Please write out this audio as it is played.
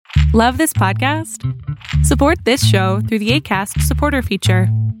Love this podcast? Support this show through the Acast supporter feature.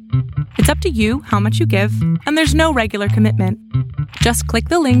 It's up to you how much you give, and there's no regular commitment. Just click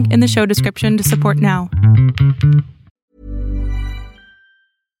the link in the show description to support now.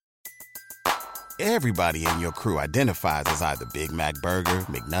 Everybody in your crew identifies as either Big Mac Burger,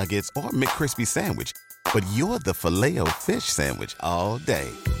 McNuggets, or McCrispy Sandwich. But you're the Filet-O-Fish Sandwich all day.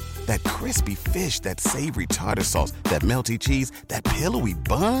 That crispy fish, that savory tartar sauce, that melty cheese, that pillowy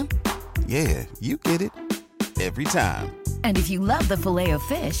bun. Yeah, you get it. Every time. And if you love the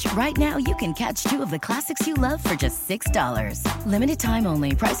Filet-O-Fish, right now you can catch two of the classics you love for just $6. Limited time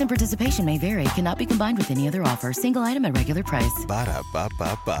only. Price and participation may vary. Cannot be combined with any other offer. Single item at regular price.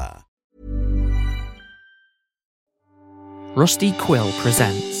 Ba-da-ba-ba-ba. Rusty Quill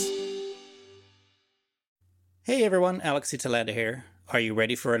presents. Hey everyone, Alex Italanda here. Are you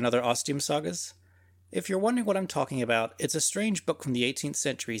ready for another Ostium Sagas? If you're wondering what I'm talking about, it's a strange book from the 18th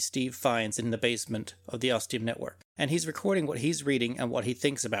century Steve finds in the basement of the Ostium network, and he's recording what he's reading and what he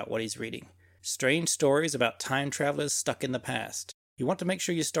thinks about what he's reading. Strange stories about time travelers stuck in the past. You want to make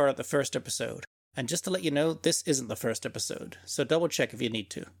sure you start at the first episode, and just to let you know, this isn't the first episode, so double check if you need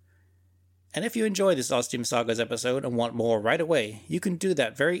to. And if you enjoy this Ostium Sagas episode and want more right away, you can do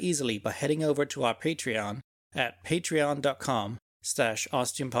that very easily by heading over to our Patreon at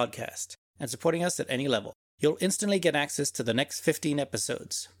patreon.com/OstiumPodcast and supporting us at any level. You'll instantly get access to the next 15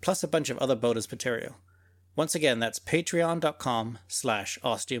 episodes, plus a bunch of other bonus material. Once again, that's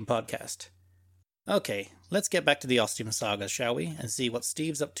patreon.com/OstiumPodcast. Okay, let's get back to the Ostium Saga, shall we, and see what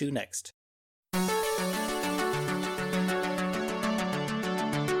Steve's up to next.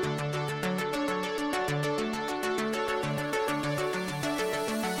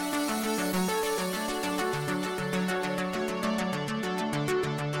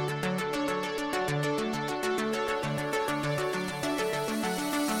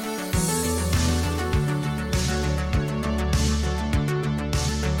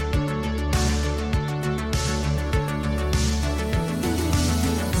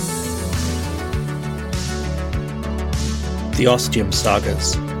 The Ostium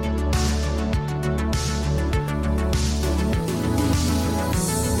Sagas.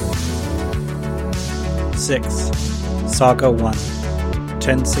 Six. Saga 1.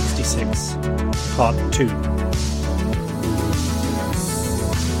 1066. Part 2.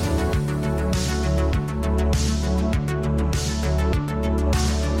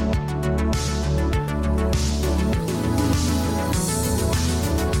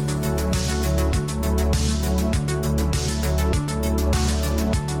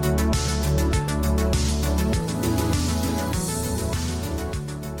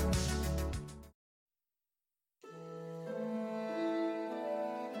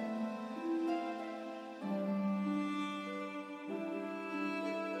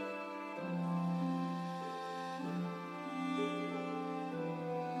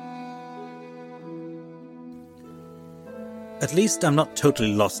 At least I'm not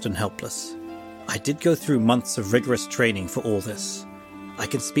totally lost and helpless. I did go through months of rigorous training for all this. I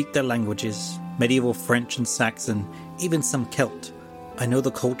can speak their languages, medieval French and Saxon, even some Celt. I know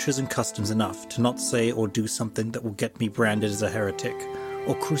the cultures and customs enough to not say or do something that will get me branded as a heretic,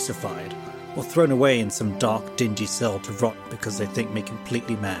 or crucified, or thrown away in some dark, dingy cell to rot because they think me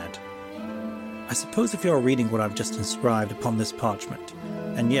completely mad. I suppose if you are reading what I've just inscribed upon this parchment,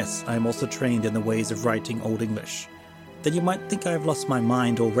 and yes, I am also trained in the ways of writing Old English, then you might think I have lost my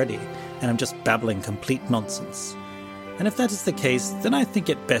mind already, and I'm just babbling complete nonsense. And if that is the case, then I think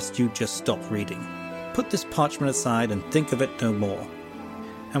it best you just stop reading. Put this parchment aside and think of it no more.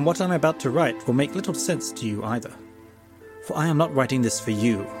 And what I'm about to write will make little sense to you either. For I am not writing this for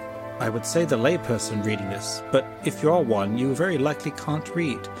you. I would say the layperson reading this, but if you are one, you very likely can't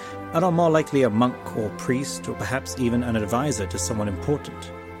read, and are more likely a monk or priest, or perhaps even an advisor to someone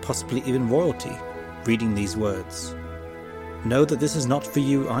important, possibly even royalty, reading these words. Know that this is not for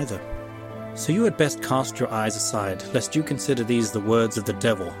you either. So you had best cast your eyes aside, lest you consider these the words of the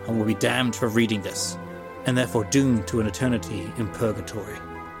devil, and will be damned for reading this, and therefore doomed to an eternity in purgatory.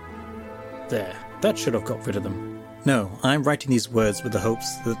 There, that should have got rid of them. No, I am writing these words with the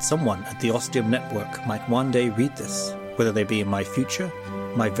hopes that someone at the Ostium network might one day read this, whether they be in my future,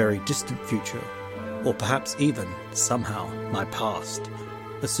 my very distant future, or perhaps even, somehow, my past,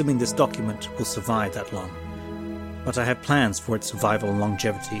 assuming this document will survive that long. But I have plans for its survival and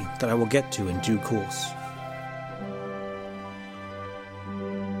longevity that I will get to in due course.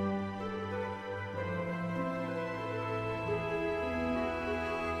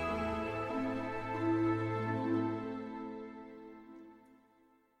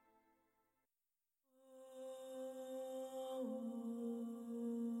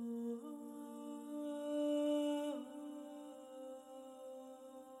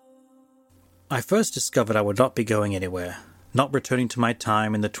 I first discovered I would not be going anywhere, not returning to my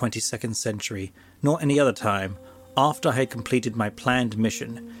time in the 22nd century, nor any other time, after I had completed my planned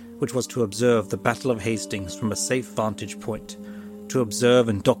mission, which was to observe the Battle of Hastings from a safe vantage point, to observe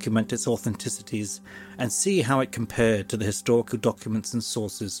and document its authenticities, and see how it compared to the historical documents and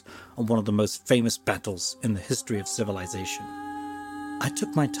sources on one of the most famous battles in the history of civilization. I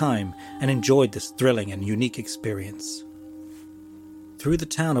took my time and enjoyed this thrilling and unique experience. Through the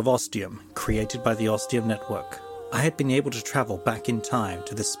town of Ostium, created by the Ostium network, I had been able to travel back in time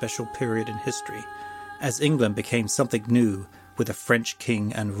to this special period in history, as England became something new with a French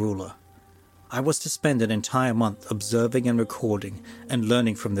king and ruler. I was to spend an entire month observing and recording and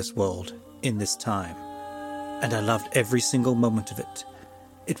learning from this world in this time. And I loved every single moment of it.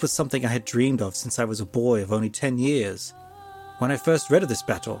 It was something I had dreamed of since I was a boy of only 10 years. When I first read of this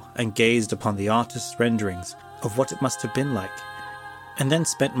battle and gazed upon the artist's renderings of what it must have been like, and then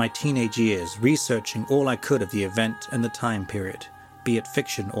spent my teenage years researching all I could of the event and the time period, be it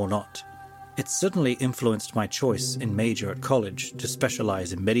fiction or not. It certainly influenced my choice in major at college to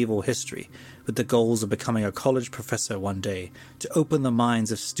specialize in medieval history with the goals of becoming a college professor one day to open the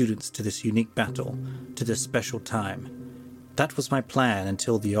minds of students to this unique battle, to this special time. That was my plan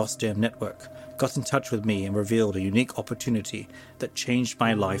until the Ostium network got in touch with me and revealed a unique opportunity that changed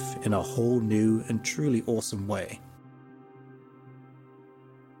my life in a whole new and truly awesome way.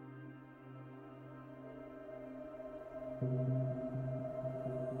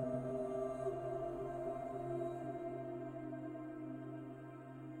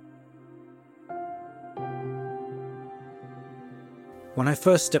 When I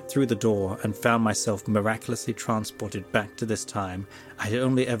first stepped through the door and found myself miraculously transported back to this time I had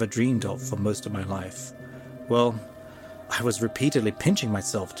only ever dreamed of for most of my life, well, I was repeatedly pinching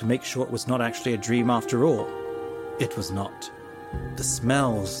myself to make sure it was not actually a dream after all. It was not. The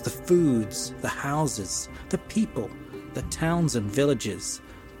smells, the foods, the houses, the people, the towns and villages,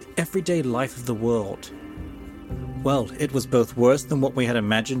 the everyday life of the world. Well, it was both worse than what we had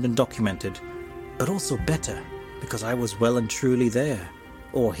imagined and documented, but also better, because I was well and truly there,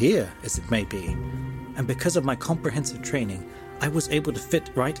 or here, as it may be, and because of my comprehensive training, I was able to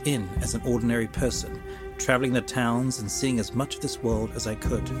fit right in as an ordinary person, traveling the towns and seeing as much of this world as I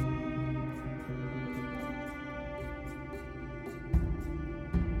could.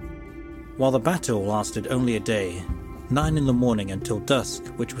 While the battle lasted only a day, 9 in the morning until dusk,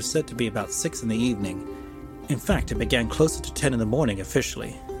 which was said to be about 6 in the evening. In fact, it began closer to 10 in the morning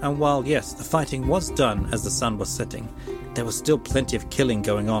officially, and while yes, the fighting was done as the sun was setting, there was still plenty of killing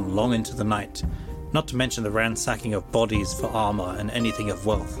going on long into the night, not to mention the ransacking of bodies for armor and anything of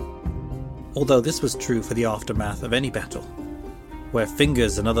wealth. Although this was true for the aftermath of any battle, where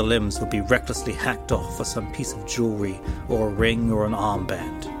fingers and other limbs would be recklessly hacked off for some piece of jewelry or a ring or an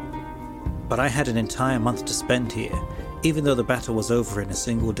armband. But I had an entire month to spend here, even though the battle was over in a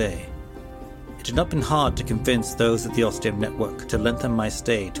single day. It had not been hard to convince those at the Ostium network to lengthen my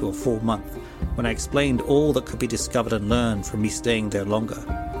stay to a full month when I explained all that could be discovered and learned from me staying there longer.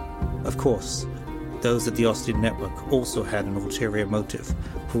 Of course, those at the Ostium network also had an ulterior motive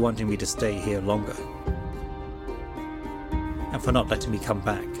for wanting me to stay here longer, and for not letting me come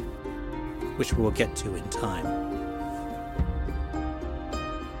back, which we will get to in time.